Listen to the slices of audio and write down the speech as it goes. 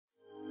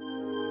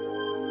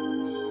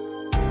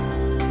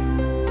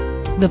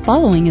The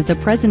following is a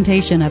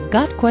presentation of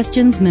Got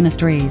Questions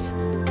Ministries.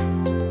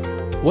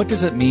 What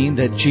does it mean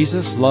that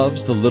Jesus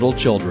loves the little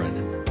children?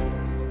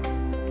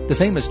 The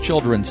famous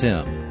children's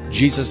hymn,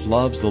 Jesus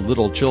Loves the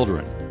Little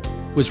Children,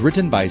 was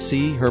written by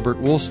C. Herbert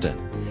Woolston,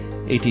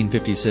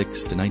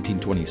 1856 to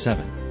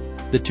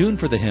 1927. The tune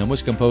for the hymn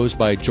was composed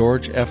by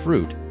George F.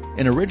 Root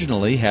and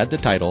originally had the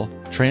title,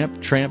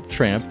 Tramp, Tramp,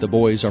 Tramp, the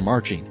Boys Are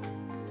Marching.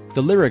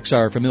 The lyrics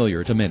are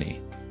familiar to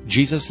many.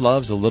 Jesus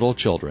loves the little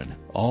children,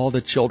 all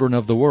the children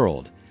of the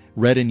world.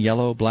 Red and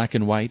yellow, black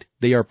and white,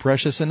 they are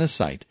precious in His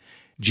sight.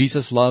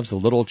 Jesus loves the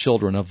little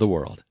children of the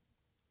world.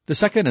 The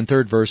second and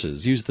third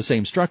verses use the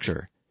same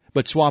structure,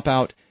 but swap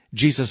out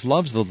Jesus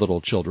loves the little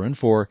children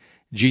for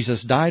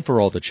Jesus died for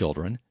all the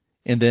children,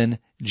 and then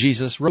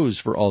Jesus rose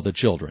for all the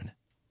children.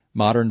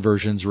 Modern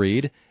versions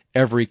read,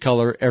 every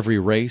color, every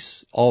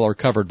race, all are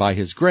covered by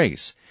His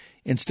grace,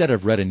 instead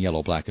of red and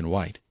yellow, black and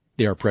white.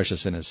 They are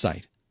precious in His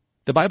sight.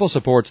 The Bible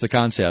supports the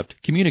concept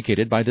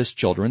communicated by this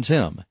children's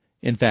hymn.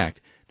 In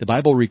fact, the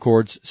Bible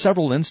records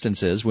several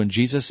instances when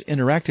Jesus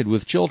interacted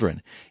with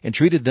children and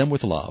treated them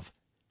with love.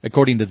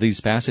 According to these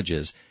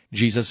passages,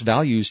 Jesus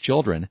values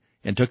children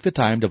and took the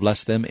time to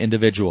bless them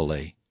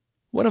individually.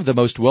 One of the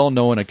most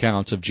well-known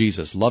accounts of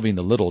Jesus loving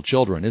the little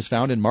children is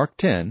found in Mark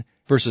 10,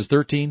 verses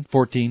 13,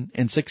 14,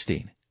 and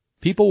 16.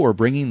 People were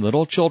bringing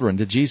little children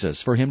to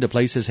Jesus for Him to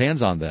place His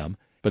hands on them,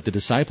 but the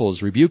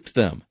disciples rebuked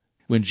them.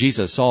 When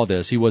Jesus saw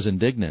this, He was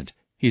indignant.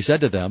 He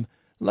said to them,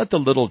 "Let the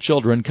little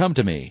children come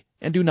to me,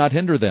 and do not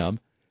hinder them,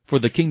 for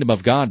the kingdom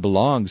of God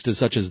belongs to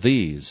such as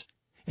these."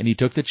 And He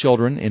took the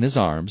children in His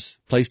arms,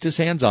 placed His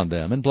hands on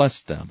them, and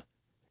blessed them.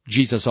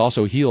 Jesus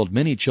also healed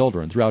many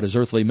children throughout His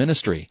earthly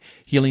ministry,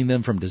 healing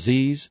them from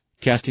disease,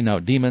 casting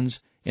out demons,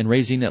 and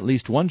raising at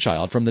least one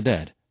child from the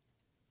dead.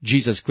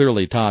 Jesus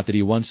clearly taught that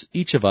He wants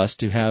each of us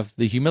to have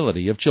the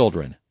humility of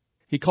children.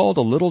 He called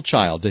a little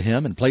child to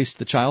Him and placed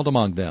the child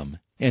among them,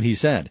 and He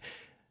said,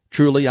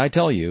 "Truly I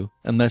tell you,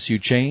 unless you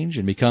change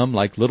and become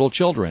like little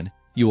children,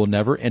 you will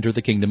never enter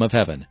the kingdom of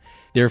heaven.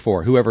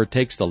 Therefore, whoever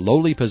takes the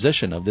lowly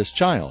position of this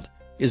child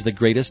is the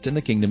greatest in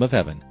the kingdom of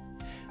heaven."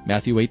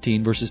 Matthew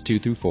 18, verses 2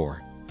 through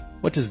 4.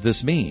 What does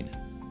this mean?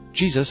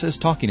 Jesus is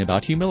talking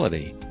about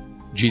humility.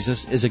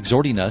 Jesus is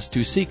exhorting us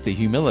to seek the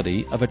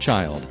humility of a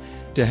child,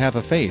 to have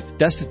a faith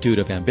destitute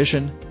of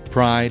ambition,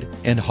 pride,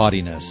 and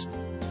haughtiness.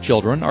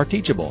 Children are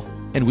teachable,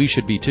 and we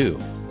should be too.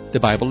 The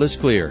Bible is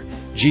clear.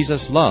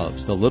 Jesus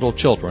loves the little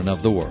children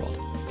of the world.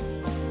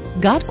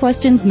 Got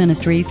Questions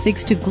Ministry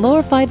seeks to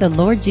glorify the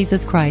Lord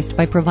Jesus Christ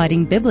by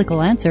providing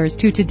biblical answers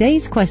to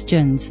today's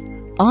questions.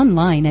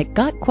 Online at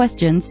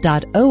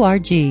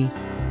GotQuestions.org.